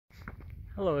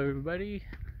Hello everybody,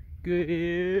 good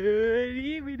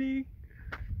evening.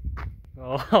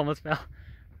 Oh, almost fell.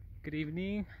 Good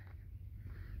evening.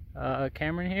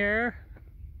 Cameron here.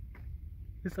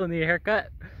 Just only a haircut.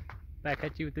 Back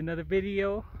at you with another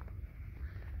video.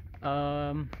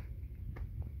 Today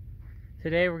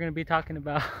we're going to be talking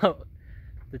about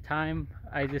the time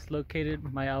I dislocated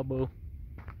my elbow.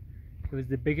 It was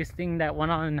the biggest thing that went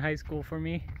on in high school for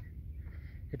me.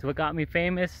 It's what got me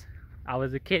famous. I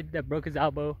was a kid that broke his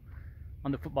elbow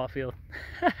on the football field.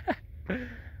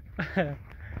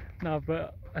 No,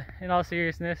 but in all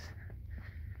seriousness,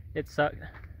 it sucked.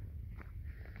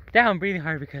 Damn, I'm breathing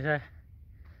hard because I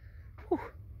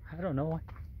don't know why.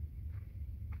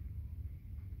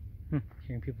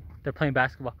 Hearing people, they're playing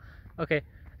basketball. Okay,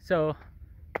 so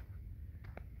the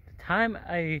time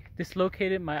I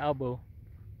dislocated my elbow,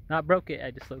 not broke it, I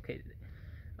dislocated it.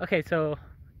 Okay, so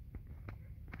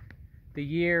the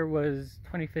year was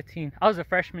 2015. I was a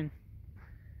freshman.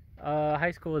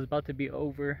 High school was about to be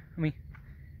over.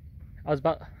 How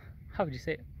would you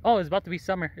say it? Oh, it was about to be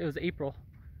summer. It was April.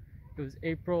 It was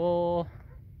April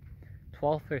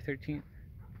 12th or 13th.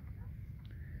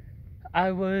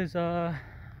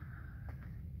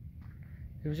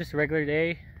 It was just a regular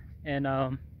day, and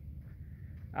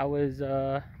what was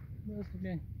I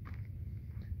doing?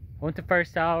 I went to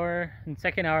first hour, and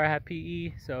second hour I had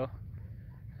PE, so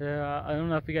I don't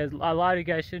know if you guys, a lot of you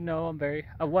guys should know I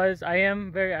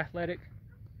am very athletic.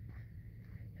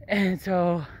 And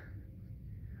so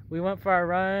we went for our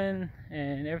run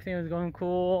and everything was going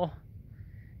cool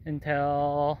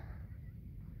until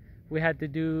we just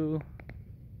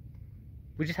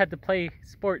had to play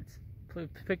sports.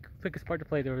 Pick a sport to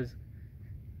play.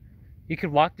 You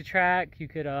could walk the track, you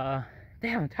could damn,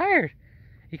 I'm tired.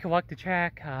 You could walk the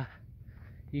track,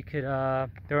 you could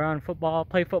throw around football,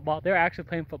 play football. They were actually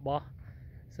playing football,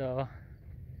 so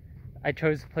I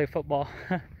chose to play football.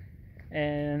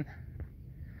 And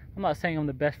I'm not saying I'm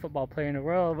the best football player in the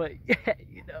world, but yeah,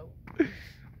 you know.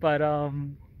 But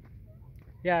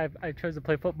yeah, I chose to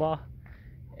play football,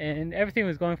 and everything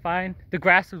was going fine. The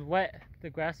grass was wet,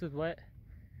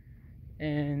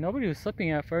 and nobody was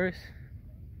slipping at first.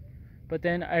 But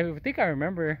then I think I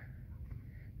remember,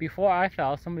 before I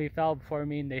fell, somebody fell before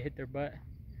me and they hit their butt.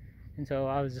 And so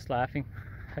I was just laughing.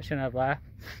 I shouldn't have laughed.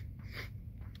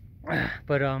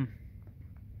 But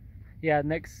yeah,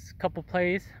 next couple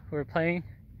plays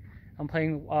I'm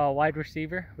playing wide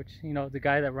receiver, which, you know, the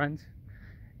guy that runs.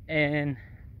 And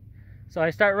so I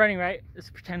start running, right? Let's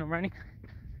pretend I'm running.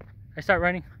 I start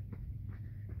running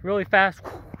really fast,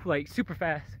 like super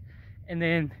fast. And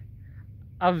then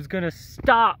I was gonna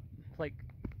stop, like,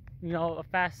 you know, a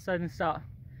fast sudden stop,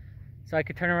 so I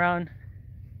could turn around.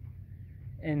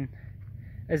 And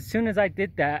as soon as I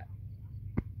did that,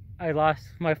 my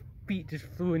feet just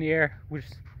flew in the air.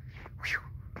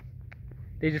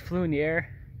 They just flew in the air.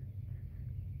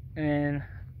 And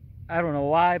I don't know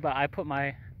why, but I put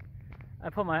my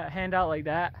hand out like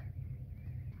that,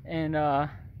 and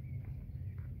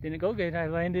didn't go good. I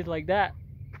landed like that.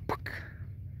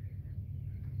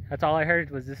 That's all I heard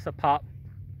was just a pop.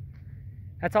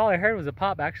 That's all I heard was a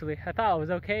pop, actually. I thought I was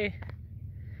okay.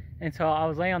 And so I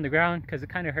was laying on the ground because it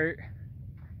kind of hurt.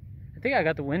 I think I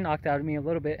got the wind knocked out of me a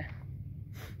little bit.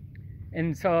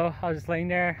 And so I was just laying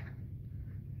there.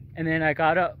 And then I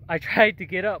got up. I tried to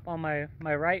get up on my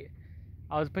right.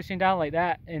 I was pushing down like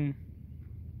that. And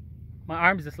my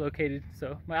arm's dislocated.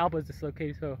 So my elbow's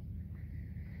dislocated. So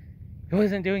it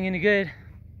wasn't doing any good.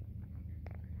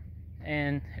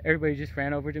 And everybody just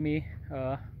ran over to me.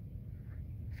 A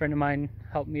friend of mine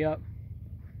helped me up.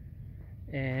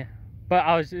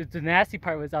 But the nasty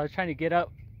part was I was trying to get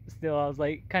up still. I was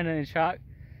like kind of in shock.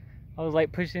 I was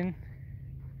like pushing,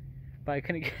 but I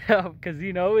couldn't get up because,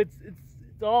 you know, it's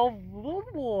all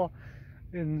movable.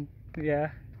 And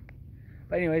yeah.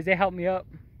 But anyways, they helped me up.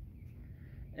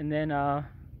 And then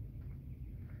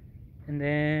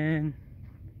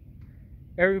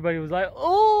everybody was like,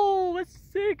 "Oh, that's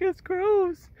sick, that's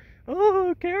gross.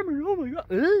 Oh, Cameron, oh my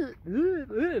god."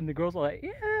 And the girls were like,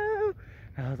 "Yeah."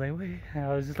 And I was like, wait. And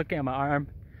I was just looking at my arm.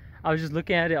 I was just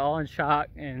looking at it all in shock,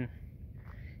 and,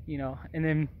 you know. And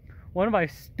then one of my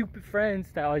stupid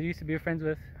friends that I used to be friends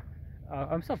with,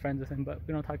 I'm still friends with him, but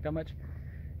we don't talk that much.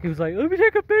 He was like, let me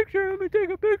take a picture.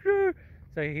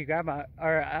 So he grabbed I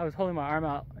was holding my arm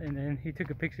out, and then he took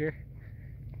a picture.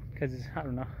 Because, I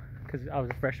don't know, because I was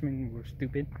a freshman and we were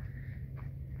stupid.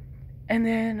 And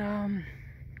then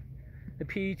the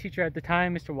PE teacher at the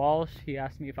time, Mr. Walsh, he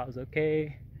asked me if I was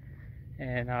okay.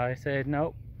 And I said,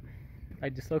 nope, I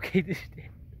dislocated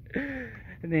it.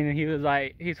 And then he was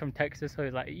like, he's from Texas, so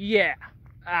he's like, yeah,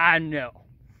 I know.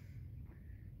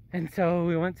 And so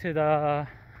we went to the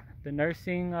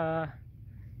nursing, the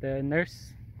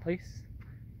nurse place.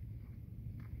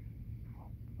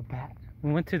 A bat.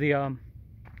 We went to the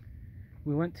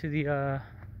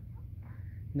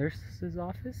nurse's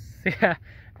office. Yeah,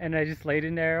 and I just laid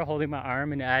in there holding my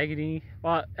arm in agony.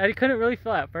 Well, I couldn't really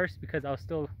feel it at first because I was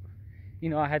still, you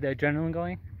know, I had the adrenaline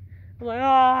going. I was like,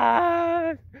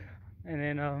 ah! And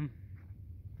then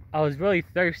I was really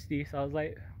thirsty, so I was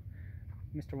like,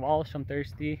 Mr. Walsh, I'm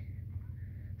thirsty.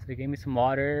 So he gave me some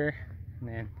water, and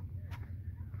then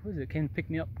who was it? Came to pick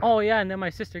me up. Oh yeah, and then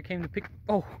my sister came to pick.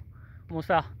 Oh, almost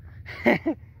fell.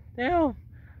 Damn.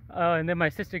 And then my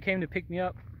sister came to pick me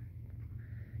up.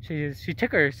 She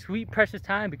took her sweet precious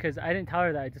time because I didn't tell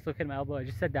her that I dislocated my elbow. I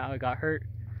just said that I got hurt.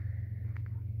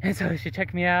 And so she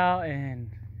checked me out, and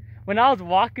when I was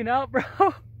walking out, bro,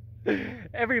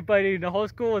 everybody in the whole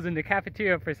school was in the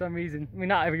cafeteria for some reason. I mean,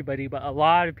 not everybody, but a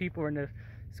lot of people were in the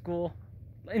school.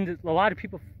 A lot of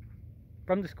people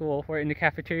from the school were in the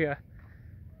cafeteria.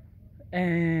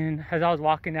 And as I was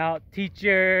walking out,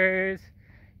 teachers,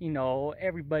 you know,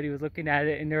 everybody was looking at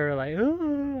it, and they were like,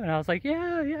 oh, and I was like,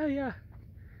 yeah, yeah, yeah.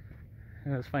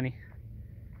 And it was funny.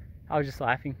 I was just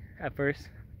laughing at first.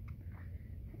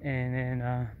 And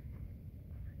then,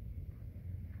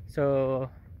 so,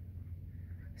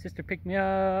 sister picked me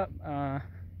up.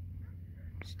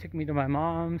 She took me to my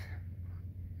mom's.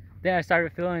 Then I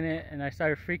started feeling it, and I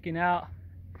started freaking out.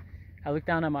 I looked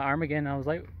down at my arm again, and I was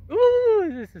like,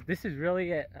 ooh, this is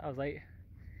really it. I was like,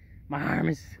 my arm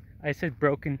is, I said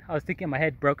broken. I was thinking in my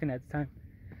head broken at the time.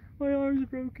 My arm's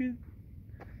broken.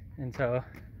 And so,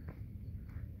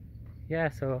 yeah,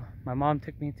 so my mom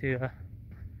took me to a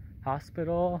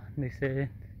hospital, and they said,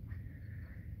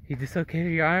 you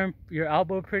dislocated your arm, your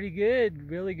elbow pretty good,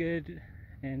 really good.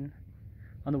 And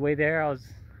on the way there, I was,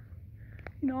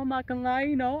 you know, I'm not gonna lie,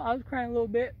 you know, I was crying a little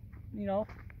bit, you know.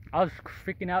 I was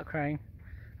freaking out crying.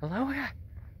 I was like, oh my god,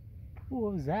 ooh,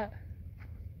 what was that?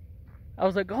 I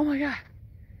was like, oh my god.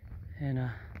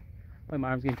 And my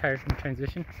arm's getting tired from the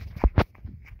transition.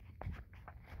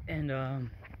 And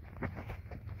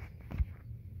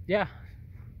yeah,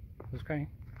 I was crying.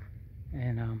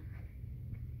 And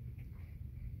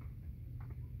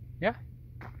yeah,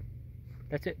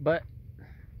 that's it. But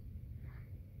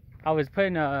I was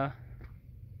putting a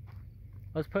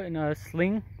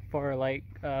sling for like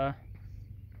a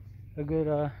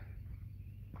good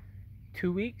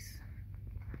 2 weeks.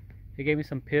 They gave me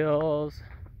some pills,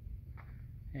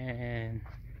 and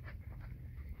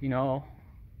you know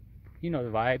the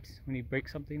vibes when you break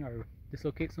something or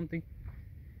dislocate something.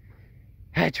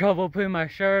 I had trouble putting my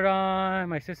shirt on.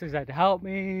 My sisters had to help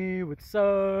me with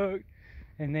soak.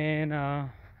 And then I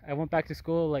went back to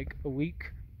school like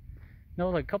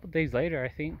a couple days later, I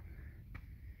think.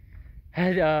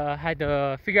 Had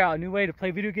to figure out a new way to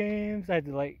play video games. I had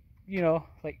to I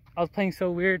was playing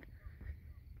so weird.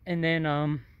 And then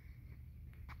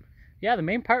yeah, the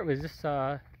main part was just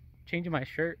changing my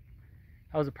shirt.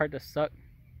 That was the part that sucked.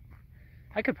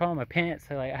 I could put on my pants.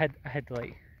 So, I had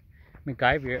to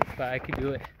MacGyver it, but I could do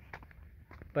it.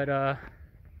 But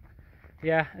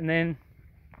yeah, and then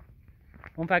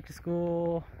went back to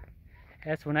school.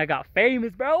 That's when I got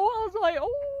famous, bro. I was like,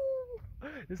 oh,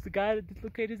 this is the guy that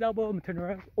dislocated his elbow. I'm gonna turn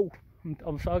around. Oh,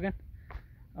 I'm sogging.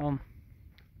 And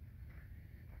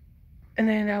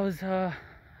then that was I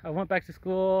went back to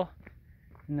school.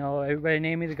 You know, everybody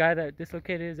named me the guy that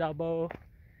dislocated his elbow,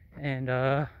 and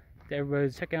everybody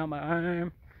was checking out my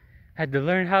arm. Had to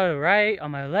learn how to write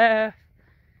on my left,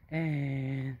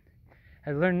 and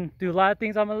I learned to do a lot of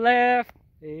things on my left.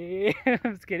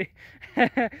 I'm just kidding.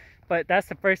 But that's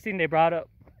the first thing they brought up.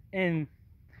 And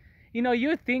you know, you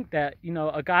would think that, you know,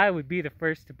 a guy would be the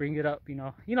first to bring it up, you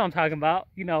know what I'm talking about,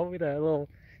 you know, with a little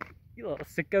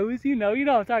sickos, you know what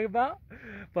I'm talking about.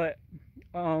 But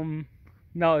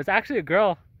no, it's actually a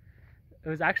girl. It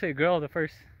was actually a girl, the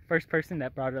first person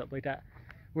that brought it up like that.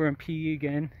 We're in PE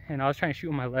again, and I was trying to shoot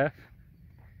with my left,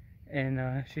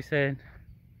 and she said,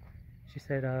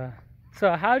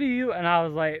 so how do you, and I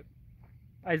was like,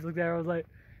 I just looked at her, I was like,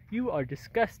 you are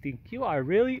disgusting. You are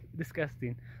really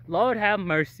disgusting. Lord have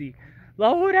mercy.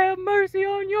 Lord have mercy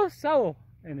on your soul.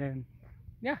 And then,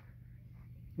 yeah,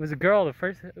 it was a girl.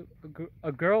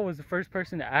 A girl was the first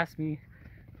person to ask me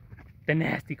the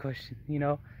nasty question, you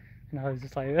know. And I was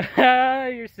just like,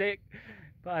 you're sick.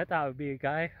 But I thought it would be a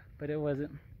guy, but it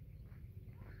wasn't.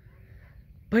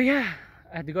 But yeah,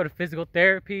 I had to go to physical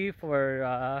therapy for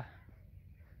a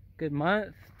good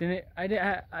month. I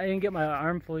didn't get my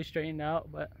arm fully straightened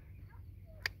out, but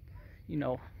you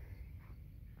know,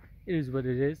 it is what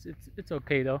it is. It's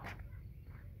okay though.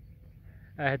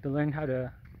 I had to learn how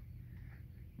to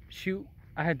shoot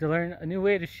I had to learn a new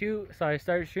way to shoot, so I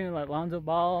started shooting like Lonzo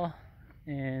Ball,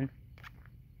 and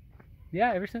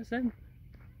yeah, ever since then,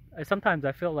 sometimes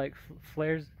I feel like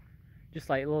flares, just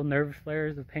like little nerve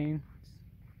flares of pain,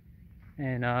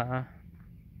 and that's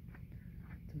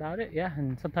about it. Yeah,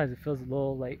 and sometimes it feels a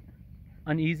little like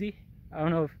uneasy. I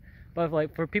don't know if, but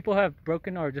like for people who have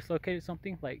broken or dislocated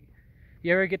something, like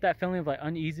you ever get that feeling of like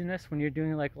uneasiness when you're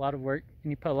doing like a lot of work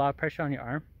and you put a lot of pressure on your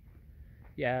arm?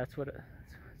 Yeah, that's what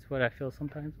I feel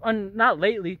sometimes. Not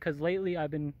lately, because lately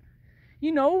I've been,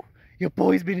 you know, your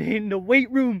boy's been hitting the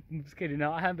weight room. I'm just kidding.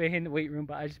 No, I haven't been hitting the weight room,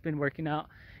 but I just been working out.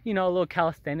 You know, a little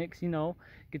calisthenics. You know,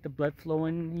 get the blood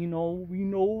flowing. You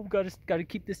know, gotta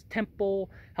keep this temple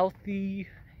healthy.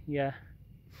 Yeah,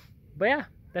 but yeah,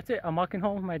 that's it. I'm walking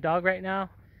home with my dog right now.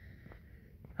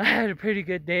 I had a pretty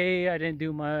good day. I didn't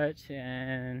do much,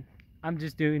 and I'm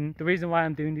just doing. The reason why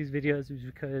I'm doing these videos is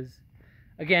because,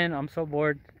 again, I'm so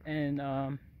bored, and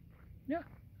yeah,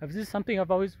 this is something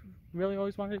I've always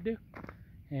wanted to do,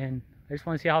 and I just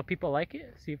want to see how people like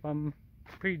it, see if I'm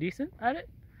pretty decent at it,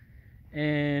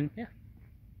 and yeah.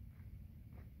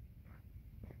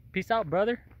 Peace out,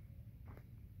 brother.